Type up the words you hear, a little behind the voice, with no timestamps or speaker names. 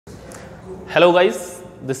Hello guys,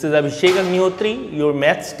 this is ABHISHEK, your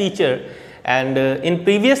maths teacher, and in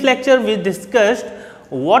previous lecture we discussed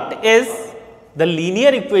what is the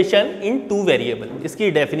linear equation in two variable.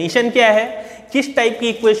 इसकी definition क्या है, किस type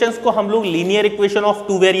की equations को हम लोग linear equation of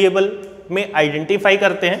two variable में identify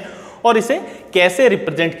करते हैं और इसे कैसे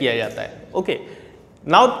represent किया जाता है. Okay,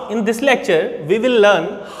 now in this lecture we will learn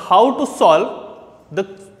how to solve the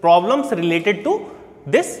problems related to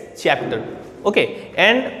this chapter. Okay,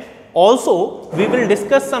 and also we will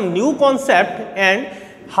discuss some new concept and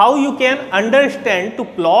how you can understand to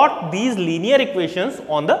plot these linear equations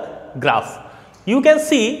on the graph. You can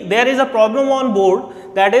see there is a problem on board,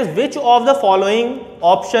 that is which of the following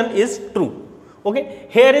option is true. Okay,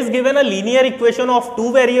 here is given a linear equation of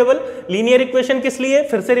two variable. Linear equation किस लिए,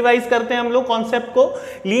 फिर से revise करते हैं हम लोग concept को.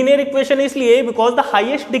 Linear equation इसलिए because the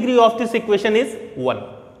highest degree of this equation is 1.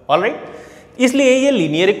 All right, इसलिए ये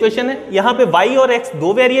लीनियर इक्वेशन है. यहाँ पे y और x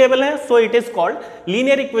दो वेरिएबल हैं, so it is called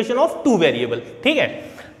linear equation of two variable. ठीक है,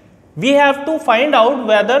 we have to find out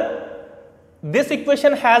whether this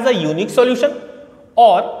equation has a unique solution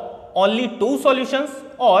और ओनली टू सॉल्यूशंस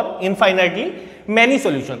और इनफाइनाइटली मैनी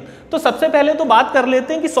सॉल्यूशन. तो सबसे पहले तो बात कर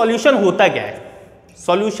लेते हैं कि सॉल्यूशन होता क्या है.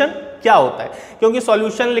 सॉल्यूशन क्या होता है, क्योंकि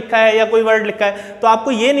सॉल्यूशन लिखा है या कोई वर्ड लिखा है तो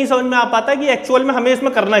आपको ये नहीं समझ में आ पाता कि एक्चुअल में हमें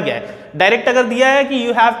इसमें करना क्या है. डायरेक्ट अगर दिया है कि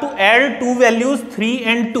you have to add to values 3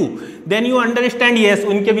 and 2, then you understand yes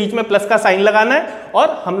उनके बीच में प्लस का साइन लगाना है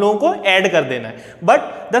और हम लोगों को ऐड कर देना है.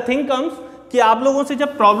 बट द थिंग कम्स कि आप लोगों से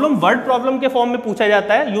जब प्रॉब्लम वर्ड प्रॉब्लम के फॉर्म में पूछा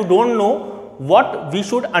जाता है, you don't know what we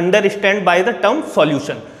should understand by the term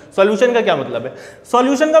solution. Solution का क्या मतलब है?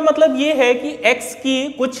 सॉल्यूशन का मतलब ये है कि x की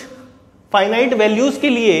कुछ फाइनाइट वैल्यूज के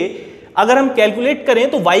लिए अगर हम कैलकुलेट करें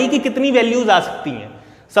तो y की कितनी वैल्यूज आ सकती हैं.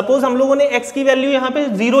 सपोज हम लोगों ने x की वैल्यू यहां पे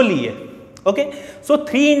 0 ली है. Okay, so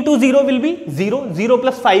 3 into 0 will be 0, 0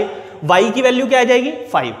 plus 5, y की वैल्यू क्या आ जाएगी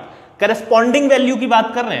 5. करस्पॉन्डिंग वैल्यू की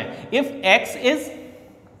बात कर रहे हैं. If x is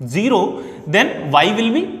 0 then y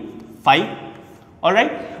will be 5.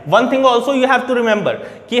 Alright, one thing also you have to remember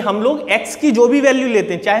कि हम लोग x की जो भी वैल्यू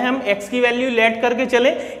लेते हैं, चाहे हम x की वैल्यू लेट करके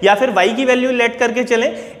चलें या फिर y की वैल्यू लेट करके चलें,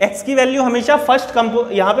 x की वैल्यू हमेशा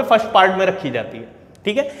यहाँ पे फर्स्ट पार्ट में रखी जाती है.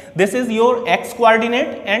 ठीक है, this is your x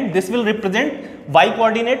coordinate and this will represent y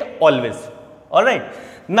coordinate always. Alright,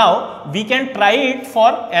 now we can try it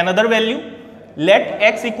for another value. Late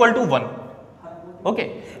x equal to 1. Okay,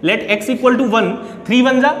 late x equal to 1. 3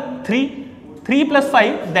 1 जा 3, 3 plus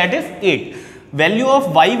 5 that is 8. Value of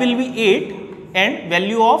y will be 8 and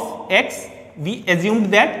value of x we assumed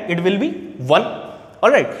that it will be 1.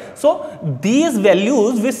 All right, so these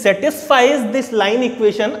values which satisfies this line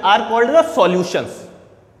equation are called the solutions.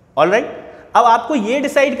 All right, अब आपको ये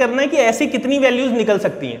decide करना है कि ऐसी कितनी values निकल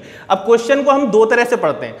सकती हैं. अब क्वेश्चन को हम दो तरह से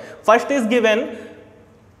पढ़ते हैं. First is given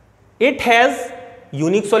it has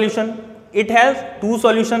unique solution, it has to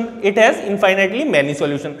solution, it has infinitely many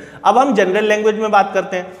solution. अब हम जनरल लैंग्वेज में बात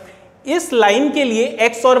करते हैं. इस लाइन के लिए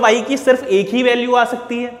x और y की सिर्फ एक ही वैल्यू आ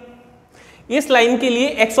सकती है, इस लाइन के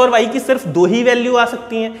लिए x और y की सिर्फ दो ही वैल्यू आ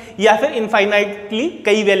सकती हैं, या फिर इनफाइनाइटली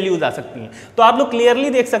कई वैल्यूज आ सकती हैं. तो आप लोग क्लियरली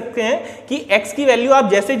देख सकते हैं कि x की वैल्यू आप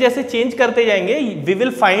जैसे जैसे चेंज करते जाएंगे we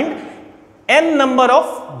will find n number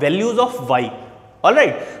of values of y.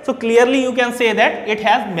 Alright, so clearly you can say that it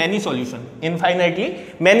has many solution, infinitely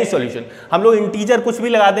many solution. हम लोग इंटीजर कुछ भी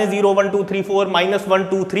लगा दें, 0 1 2 3 4 -1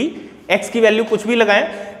 2 3, x की वैल्यू कुछ भी लगाएं,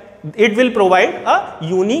 it will provide a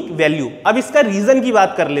unique value. अब इसका रीजन की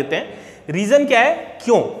बात कर लेते हैं. रीजन क्या है,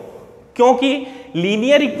 क्यों? क्योंकि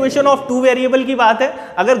linear equation of two variable की बात है.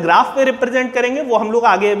 अगर ग्राफ पे रिप्रेजेंट करेंगे, वो हम लोग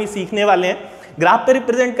आगे अभी सीखने वाले हैं, ग्राफ पे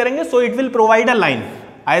रिप्रेजेंट करेंगे, so it will provide a line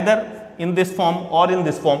either in this form और इन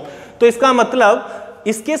दिस फॉर्म. तो इसका मतलब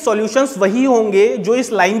इसके सॉल्यूशंस वही होंगे जो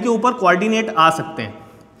इस लाइन के ऊपर कोऑर्डिनेट आ सकते हैं.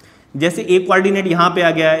 जैसे एक कोऑर्डिनेट यहाँ पे आ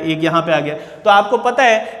गया, एक यहाँ पे आ गया, तो आपको पता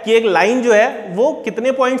है कि एक लाइन जो है वो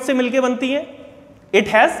कितने पॉइंट से मिलके बनती है. It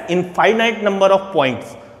has infinite number of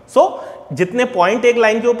points. सो जितने पॉइंट एक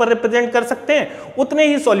लाइन के ऊपर रिप्रेजेंट कर सकते हैं उतने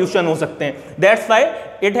ही सॉल्यूशन हो सकते हैं. That's why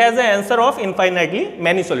it has an answer of infinitely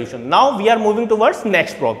many solution. Now we are moving towards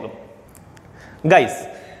next problem. Guys,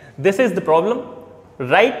 this is the problem.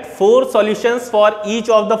 Right 4 solutions for each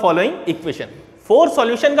of the following equation. 4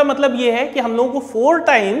 solution का मतलब ये है कि हम लोगों को 4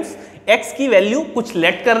 times x की value कुछ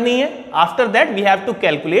लेट करनी है. After that we have to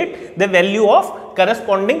calculate the value of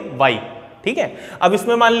corresponding y. ठीक है, अब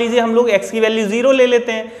इसमें मान लीजिए हम लोग x की वैल्यू 0 ले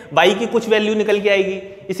लेते हैं, y की कुछ वैल्यू निकल के आएगी.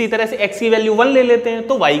 इसी तरह से x की वैल्यू 1 ले लेते हैं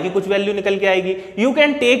तो y की कुछ वैल्यू निकल के आएगी. You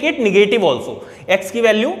can take it negative also. x की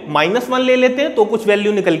वैल्यू -1 ले लेते हैं तो कुछ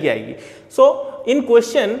वैल्यू निकल के आएगी. सो in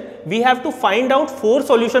question we have to find out 4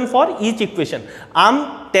 solution for each equation. I'm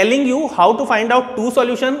telling you how to find out 2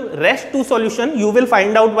 solution, rest 2 solution you will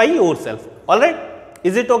find out by yourself. All right,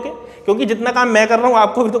 is it okay? क्योंकि जितना काम मैं कर रहा हूं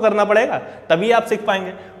आपको भी तो करना पड़ेगा, तभी आप सीख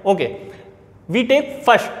पाएंगे. Okay, we take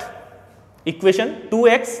first equation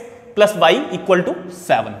 2x plus y equal to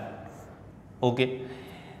 7. Okay,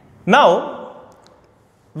 now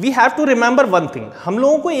we have to remember one thing. हम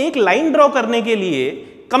लोगों को एक लाइन ड्रॉ करने के लिए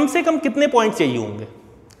कम से कम कितने पॉइंट चाहिए होंगे?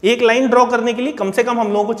 एक लाइन ड्रॉ करने के लिए कम से कम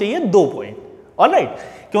हम लोगों को चाहिए 2 पॉइंट. ऑलराइट,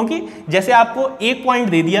 क्योंकि जैसे आपको एक पॉइंट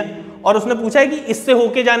दे दिया और उसने पूछा है कि इससे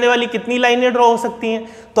होके जाने वाली कितनी लाइनें ड्रॉ हो सकती हैं,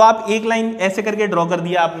 तो आप एक लाइन ऐसे करके ड्रॉ कर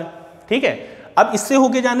दिया आपने. ठीक है, अब इससे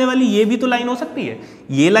होके जाने वाली ये भी तो लाइन हो सकती है,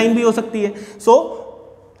 ये लाइन भी हो सकती है. सो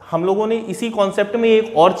हम लोगों ने इसी कॉन्सेप्ट में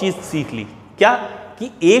एक और चीज सीख ली, क्या कि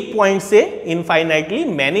एक पॉइंट से infinitely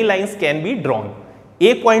many lines can be drawn.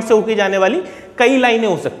 एक पॉइंट से होके जाने वाली कई लाइनें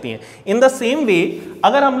हो सकती हैं. इन द सेम वे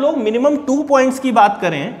अगर हम लोग मिनिमम 2 पॉइंट्स की बात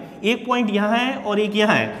करें, एक पॉइंट यहां है और एक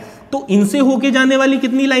यहां है, तो इनसे होके जाने वाली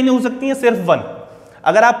कितनी लाइनें हो सकती हैं? सिर्फ 1.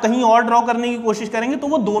 अगर आप कहीं और ड्रॉ करने की कोशिश करेंगे तो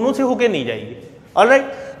वो दोनों से होके नहीं जाएगी. ऑलराइट,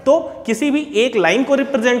 तो किसी भी एक लाइन को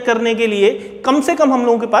रिप्रेजेंट करने के लिए कम से कम हम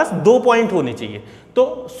लोगों के पास 2 पॉइंट होने चाहिए.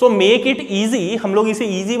 तो सो मेक इट इजी, हम लोग इसे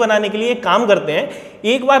इजी बनाने के लिए एक काम करते हैं,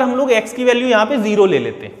 एक बार हम लोग x की वैल्यू यहां पे 0 ले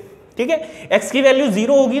लेते हैं. ठीक है, x की वैल्यू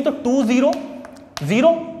 0 होगी तो 2 0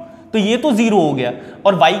 0, तो ये तो 0 हो गया,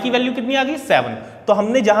 और y की वैल्यू कितनी आ गई? 7. तो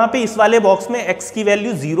हमने जहां पे इस वाले बॉक्स में x की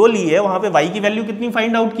वैल्यू 0 ली है, वहां पे y की वैल्यू कितनी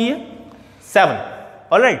फाइंड आउट की है? 7.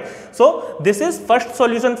 Alright, so this is first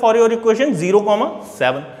solution for your equation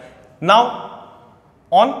 0,7. Now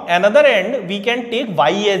on another and we can take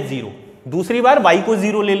y as 0. दूसरी बार y को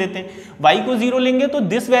 0 ले लेते हैं. y को 0 लेंगे तो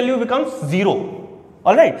this value becomes 0.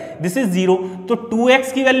 Alright, this is 0. तो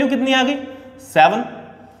 2x की वैल्यू कितनी आ गई? 7.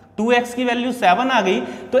 2x की वैल्यू 7 आ गई,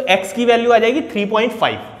 तो x की वैल्यू आ जाएगी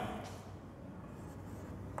 3.5.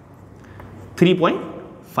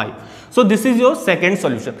 3.5. So this is your second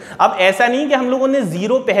solution. अब ऐसा नहीं कि हम लोगों ने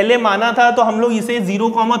 0 पहले माना था तो हम लोग इसे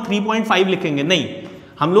 0,3.5 लिखेंगे. नहीं,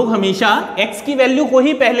 हम लोग हमेशा x की वैल्यू को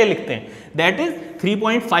ही पहले लिखते हैं, दैट इज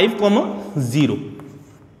 3.5,0.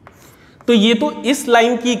 तो ये तो इस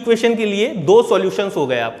लाइन की इक्वेशन के लिए 2 सॉल्यूशंस हो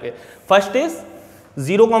गए आपके. First is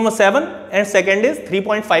 0,7 and second is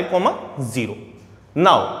 3.5,0.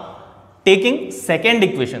 Now taking second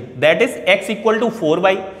equation that is x equal to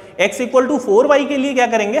 4y. x equal to 4y के लिए क्या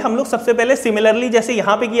करेंगे हम लोग? सबसे पहले सिमिलरली जैसे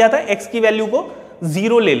यहां पे किया था, x की वैल्यू को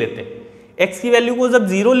 0 ले लेते हैं. x की वैल्यू को जब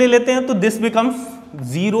 0 ले लेते हैं तो this becomes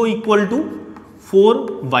 0 equal to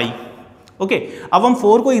 4y. Okay, अब हम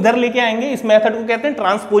 4 को इधर लेके आएंगे. इस मेथड को कहते हैं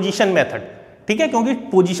ट्रांसपोजिशन मेथड. ठीक है, क्योंकि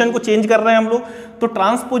पोजीशन को चेंज कर रहे हैं हम लोग, तो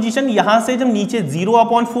ट्रांसपोजिशन यहां से जब नीचे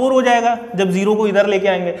 0/4 हो जाएगा, जब 0 को इधर लेके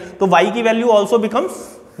आएंगे तो y की value also becomes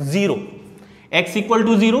 0. x equal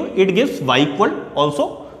to 0, it gives y equal also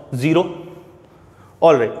 0.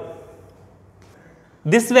 Alright,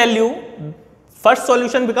 this value first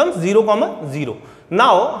solution becomes 0,0.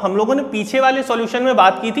 Now हम लोगों ने पीछे वाले सॉल्यूशन में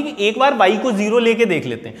बात की थी कि एक बार y को 0 लेके देख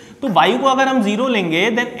लेते हैं. तो y को अगर हम 0 लेंगे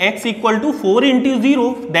then x equal to 4 into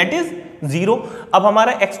 0 that is 0. अब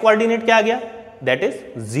हमारा x कोऑर्डिनेट क्या आ गया? That is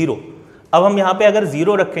 0. अब हम यहां पे अगर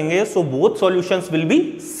 0 रखेंगे so both solutions will be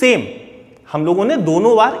same. हम लोगों ने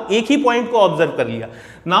दोनों बार एक ही पॉइंट को ऑब्जर्व कर लिया.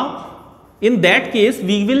 Now in that case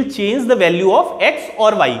we will change the value of x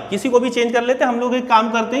और y. किसी को भी चेंज कर लेते हैं. हम लोग एक काम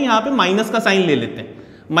करते हैं, यहां पे माइनस का साइन ले लेते हैं,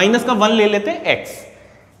 माइनस का 1 ले लेते हैं x.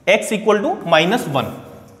 x equal to -1.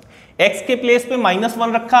 x के प्लेस पे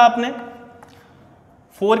 -1 रखा आपने,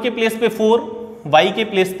 4 के प्लेस पे 4, y के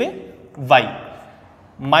प्लेस पे y.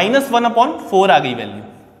 -1/4 आ गई वैल्यू.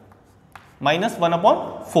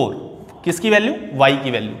 -1/4 किसकी वैल्यू? y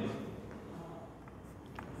की वैल्यू.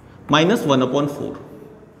 -1/4.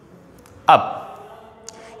 अब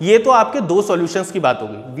ये तो आपके 2 सॉल्यूशंस की बात हो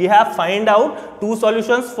गई. We have find out 2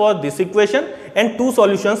 solutions for this equation and 2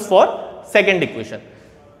 solutions for second equation.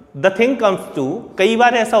 The thing comes to, कई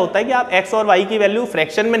बार ऐसा होता है कि आप x और y की वैल्यू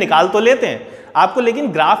फ्रैक्शन में निकाल तो लेते हैं आपको, लेकिन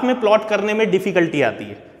ग्राफ में प्लॉट करने में डिफिकल्टी आती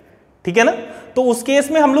है. ठीक है ना? तो उस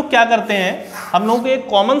केस में हम लोग क्या करते हैं, हम लोगों को एक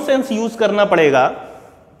कॉमन सेंस यूज करना पड़ेगा.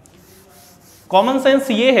 कॉमन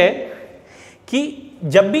सेंस ये है कि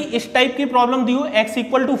जब भी इस टाइप की प्रॉब्लम दी हो x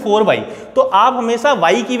इक्वल टू 4y, तो आप हमेशा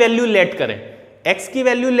y की वैल्यू लेट करें. x की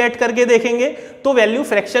वैल्यू लेट करके देखेंगे तो वैल्यू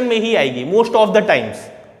फ्रैक्शन में ही आएगी most of the times.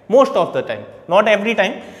 Most of the time, not every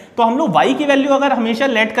time. तो हम लोग y की वैल्यू अगर हमेशा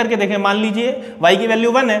लेट करके देखें, मान लीजिए y की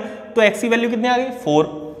वैल्यू 1 है तो x की वैल्यू कितनी आ गई? 4.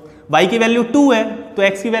 y की वैल्यू 2 है तो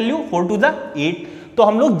x की वैल्यू 4 to the 8. तो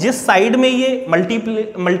हम लोग जिस साइड में ये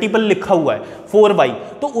मल्टीपल लिखा हुआ है 4y,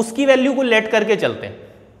 तो उसकी वैल्यू को लेट करके चलते हैं.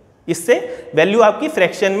 इससे वैल्यू आपकी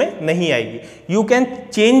फ्रैक्शन में नहीं आएगी. You can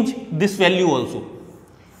change this value also.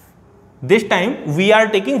 This time we are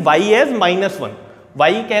taking y as -1.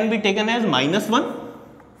 y can be taken as -1.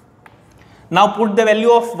 Now put the value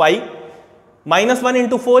of y. -1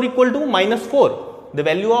 into 4 equal to -4. The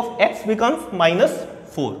value of x becomes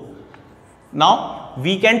 -4. Now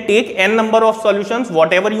we can take n number of solutions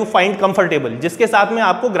whatever you find comfortable. जिसके साथ में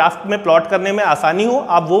आपको graph में plot करने में आसानी हो,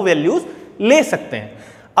 आप वो वैल्यूज ले सकते हैं.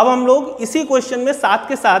 अब हम लोग इसी क्वेश्चन में साथ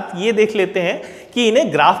के साथ ये देख लेते हैं कि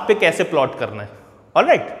इन्हें ग्राफ पे कैसे प्लॉट करना है.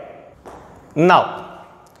 Alright, now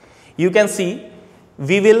you can see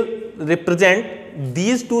we will represent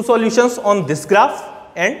these two solutions on this graph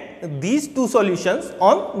and these two solutions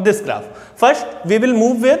on this graph. First we will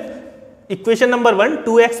move with equation number 1,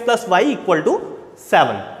 2x plus y equal to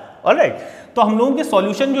 7. Alright, तो हम लोगों के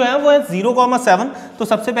solution जो है वो है 0,7. तो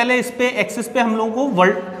सबसे पहले इस पे एक्सिस पे हम लोगों को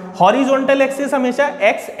हॉरिजॉन्टल एक्सिस हमेशा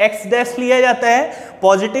x डैश लिया जाता है.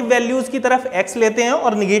 पॉजिटिव वैल्यूज की तरफ x लेते हैं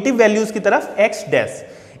और निगेटिव वैल्यूज की तरफ x dash.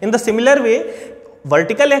 In the similar way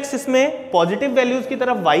vertical axis में पॉजिटिव वैल्यूज की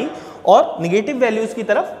तरफ y और निगेटिव वैल्यूज की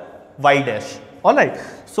तरफ y dash. Alright,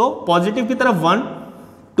 so positive की तरफ 1,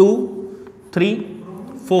 2, 3,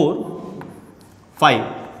 4, 5.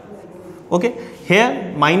 Okay, hair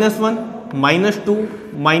 -1, -2,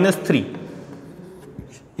 -3.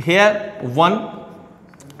 Hair 1,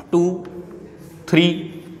 2, 3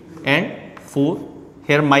 and 4.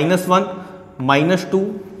 Hair -1, -2,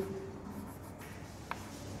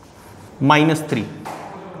 -3.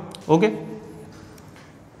 Okay,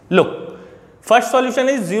 look, first solution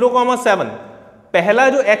is 0,7. पहला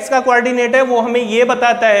जो x का कोऑर्डिनेट है वो हमें ये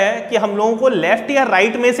बताता है कि हम लोगों को लेफ्ट या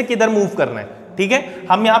राइट में से किधर मूव करना है. ठीक है,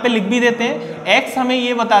 हम यहां पे लिख भी देते हैं. x हमें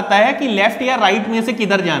ये बताता है कि लेफ्ट या राइट में से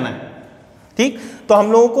किधर जाना है. ठीक, तो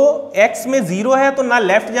हम लोगों को x में 0 है तो ना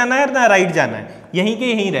लेफ्ट जाना है ना राइट जाना है, यहीं के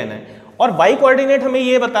यहीं रहना है. और y कोऑर्डिनेट हमें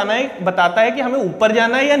ये बताता है कि हमें ऊपर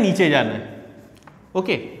जाना है या नीचे जाना है.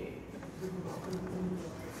 ओके,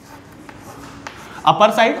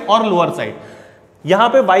 अपर साइड और लोअर साइड. यहां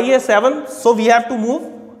पे y है 7, so we have to move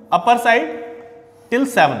upper side till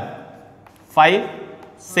 7. 5,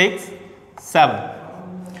 6, 7.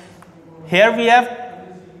 Here we have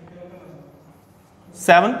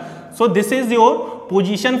 7, so this is your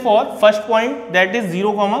position for first point, that is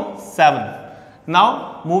 0,7. Now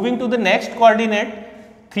moving to the next coordinate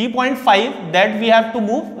 3.5, that we have to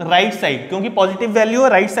move right side, क्योंकि positive value है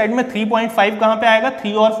right side में. 3.5 कहां पे आएगा?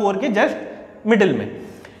 3 और 4 के just middle में.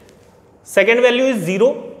 Second value is 0.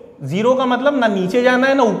 0 का मतलब ना नीचे जाना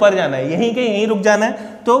है ना ऊपर जाना है, यहीं के यहीं रुक जाना है.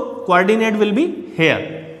 तो coordinate will be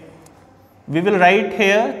here. We will write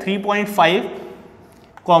hair 3.5,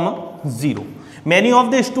 0. Many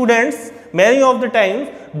of the students many of the times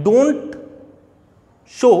don't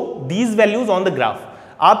show these values on the graph.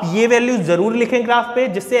 आप ये वैल्यूज जरूर लिखें ग्राफ पे,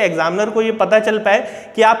 जिससे एग्जामिनर को ये पता चल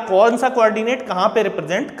पाए कि आप कौन सा कोऑर्डिनेट कहां पे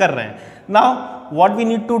रिप्रेजेंट कर रहे हैं. Now what we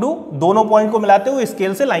need to do, दोनों पॉइंट को मिलाते हुए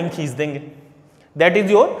स्केल से लाइन खींच देंगे. That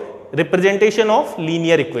is your representation of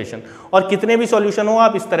linear equation. और कितने भी सॉल्यूशन हो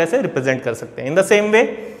आप इस तरह से रिप्रेजेंट कर सकते हैं. In the same way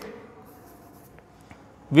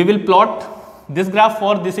we will plot this graph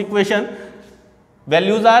for this equation.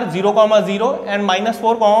 Values are 0,0 and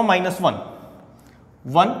 -4, -1.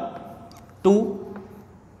 1, 2,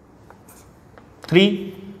 3,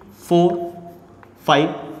 4, 5.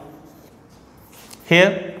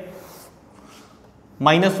 Here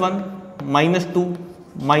 -1, -2,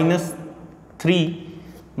 -3,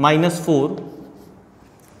 -4.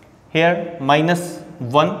 Here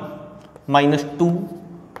 -1, -2,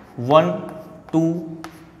 1, 2,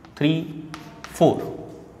 3, 4.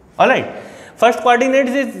 Alright. First coordinate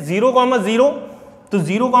is 0,0. तो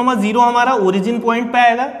 0,0 हमारा ओरिजिन पॉइंट पे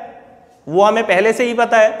आएगा, वो हमें पहले से ही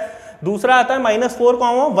पता है. दूसरा आता है -4,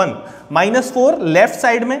 1. -4 लेफ्ट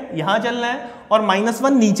साइड में यहां चलना है और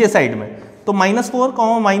 -1 नीचे साइड में. तो -4,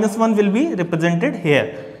 -1 will be represented here.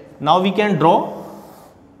 Now we can draw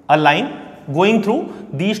a line going through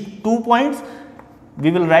these 2 points.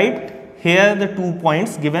 We will write here the 2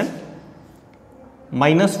 points given,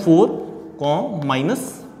 -4,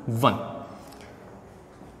 -1.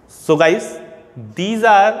 So guys, these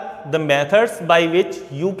are the methods by which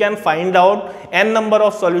you can find out n number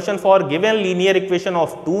of solution for given linear equation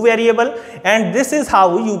of 2 variable, and this is how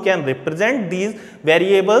you can represent these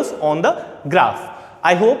variables on the graph.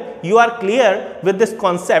 I hope you are clear with this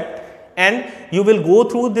concept, and you will go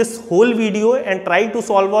through this whole video and try to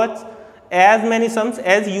solve as many sums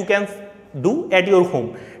as you can do at your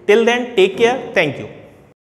home. Till then, take care. Thank you.